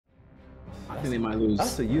think they might lose.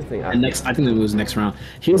 That's what you think. And I think they lose next round.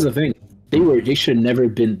 Here's the thing: they should never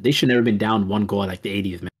been down one goal at like the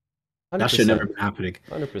 80th, man. 100%. That should never been happening.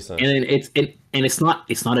 100%. And it's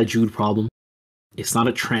not a Jude problem. It's not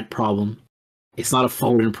a Trent problem. It's not a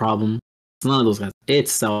Foden problem. It's none of those guys.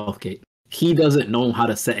 It's Southgate. He doesn't know how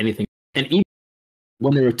to set anything. And even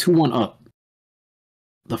when they were 2-1 up,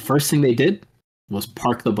 the first thing they did was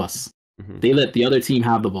park the bus. Mm-hmm. They let the other team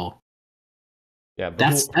have the ball. Yeah,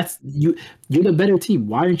 that's you. You're the better team.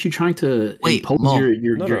 Why aren't you trying to impose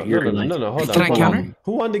your no, hold on. Can I counter?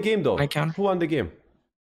 Who won the game though? Can I counter? Who won the game?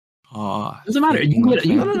 Doesn't matter.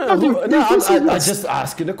 I'm just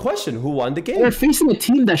asking a question. Who won the game? They're facing a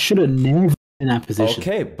team that should have never been in that position.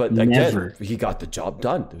 Okay, but again, he got the job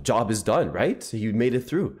done. The job is done, right? So he made it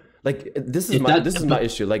through. Like this is my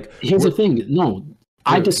issue. Like here's the thing. No,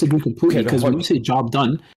 I disagree completely because when you say job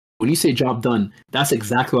done, that's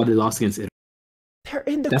exactly why they lost against Italy. They're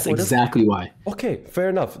in the That's exactly why. Okay, fair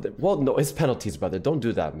enough. Well, no, it's penalties, brother. Don't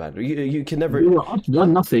do that, man. You can never. They were up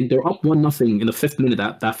 1-0. They're up 1-0 in the 5th minute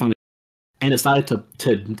that final, and decided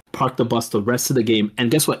to park the bus the rest of the game.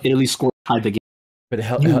 And guess what? Italy scored, tied the game. But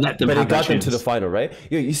it got them to the final, right?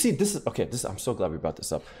 You see, this is. I'm so glad we brought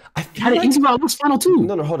this up. I feel had it easy about this final too.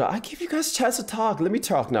 No, hold on. I give you guys a chance to talk. Let me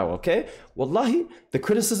talk now, okay? Wallahi, the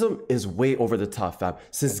criticism is way over the top, fam.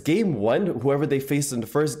 Since game 1, whoever they faced in the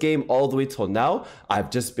first game, all the way till now, I've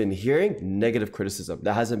just been hearing negative criticism.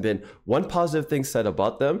 There hasn't been one positive thing said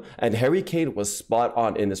about them. And Harry Kane was spot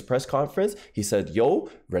on in his press conference. He said, "Yo,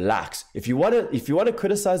 relax. If you want to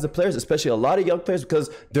criticize the players, especially a lot of young players, because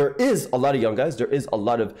there is a lot of young guys, there is a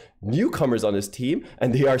lot of newcomers on this team,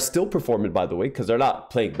 and they are still performing, by the way, because they're not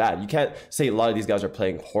playing bad. You can't say a lot of these guys are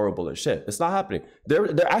playing horrible and shit. It's not happening.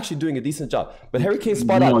 They're actually doing a decent job. But Harry Kane's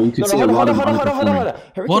spot on. Hold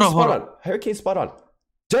on. Harry Kane's spot on.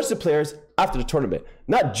 Judge the players after the tournament,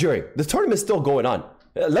 not during. The tournament's still going on.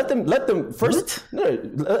 Let them first.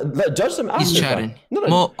 Judge them after. He's chatting.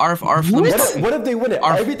 What if they win it?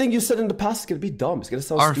 Everything you said in the past is gonna be dumb. It's gonna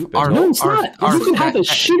sound stupid. No, it's not. You can have a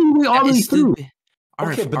shitty way all the way through.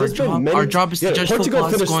 Okay, but our job is to judge Portugal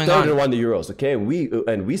finished third and won the Euros. Okay,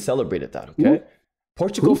 and we celebrated that. Okay.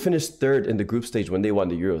 Portugal finished 3rd in the group stage when they won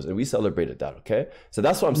the Euros, and we celebrated that, okay? So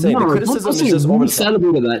that's what I'm saying. The criticism is just over the top.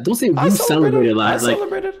 Celebrated that. Don't say we celebrated that. I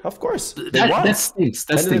celebrated, of course. That stinks.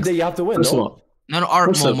 That stinks. End of the day, you have to win. No, Mo,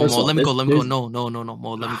 let me go. No,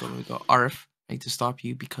 Mo, let me go. Arif, I need to stop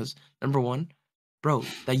you because, number one, bro,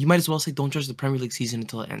 that you might as well say don't judge the Premier League season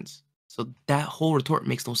until it ends. So that whole retort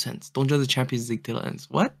makes no sense. Don't judge the Champions League till it ends.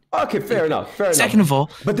 What? Okay, fair enough. Second of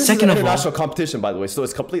all, but this is an international competition, by the way, so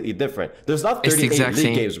it's completely different. There's not 38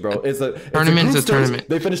 league games, bro. It's a tournament.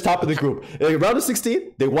 They finished top of the group. Round of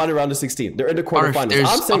 16, they won round of 16. They're in the quarterfinals.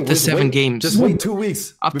 I'm saying up to 7 games. Just wait 2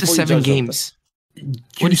 weeks. Up to 7 games.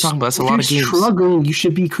 What are you talking about? That's a lot of games. Struggling, you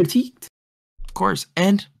should be critiqued. Of course.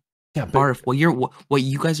 And Barf, what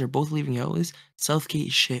you guys are both leaving out is Southgate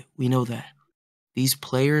is shit. We know that. These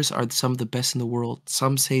players are some of the best in the world.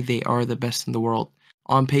 Some say they are the best in the world.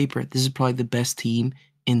 On paper, this is probably the best team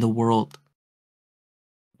in the world.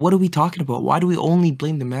 What are we talking about? Why do we only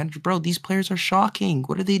blame the manager? Bro, these players are shocking.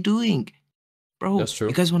 What are they doing? Bro, that's true.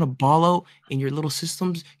 You guys want to ball out in your little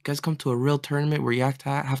systems? You guys come to a real tournament where you have to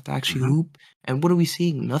actually hoop? And what are we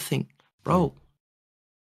seeing? Nothing. Bro,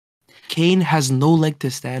 Kane has no leg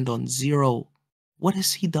to stand on. 0. What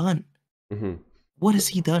has he done? What has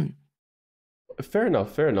he done? Fair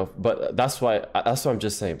enough. But that's why I'm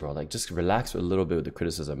just saying, bro. Like, just relax a little bit with the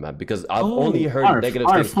criticism, man. Because I've only heard negative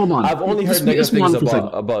things. Hold on. I've only heard negative things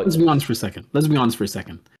about. Let's be honest for a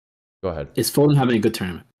second. Go ahead. Is Foden having a good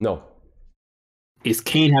tournament? No. Is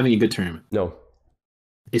Kane having a good tournament? No.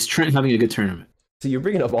 Is Trent having a good tournament? So you're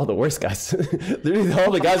bringing up all the worst guys. Literally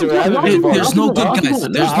all the guys who are having. There's no good guys.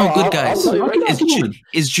 There's no good guys.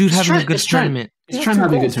 Is Jude having a good tournament? Is Trent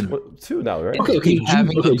having a good tournament? 2 now, right? Okay.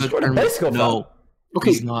 Having a good tournament. No.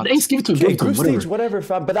 Okay, let's give it to him. Group stage, whatever,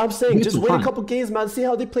 fam. But I'm saying, just win a couple games, man. See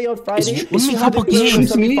how they play on Friday. Win a couple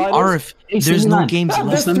games. Arif, there's no games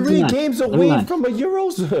left. They're 3 games away from a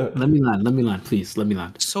Euros. Let me land, please. Let me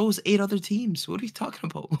land. So is 8 other teams. What are you talking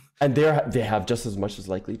about? And they have just as much as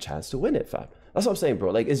likely chance to win it, fam. That's what I'm saying,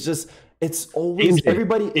 bro. Like, it's always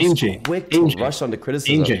everybody is quick to rush on the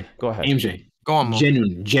criticism. Go ahead. MJ. Go on, Mo.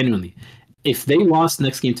 Genuinely. If they lost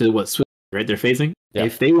next game to Switzerland, right? They're facing. Yeah.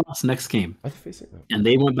 If they lost next game and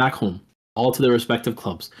they went back home, all to their respective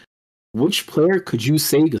clubs, which player could you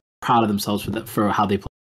say is proud of themselves for how they play?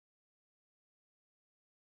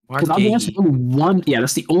 Because I'll be honest, only one. Yeah,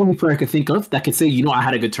 that's the only player I could think of that could say, I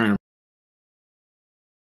had a good tournament.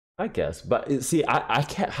 I guess, but see, I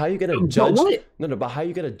can't. How are you gonna judge? No, but how are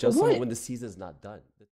you gonna judge someone when the season's not done?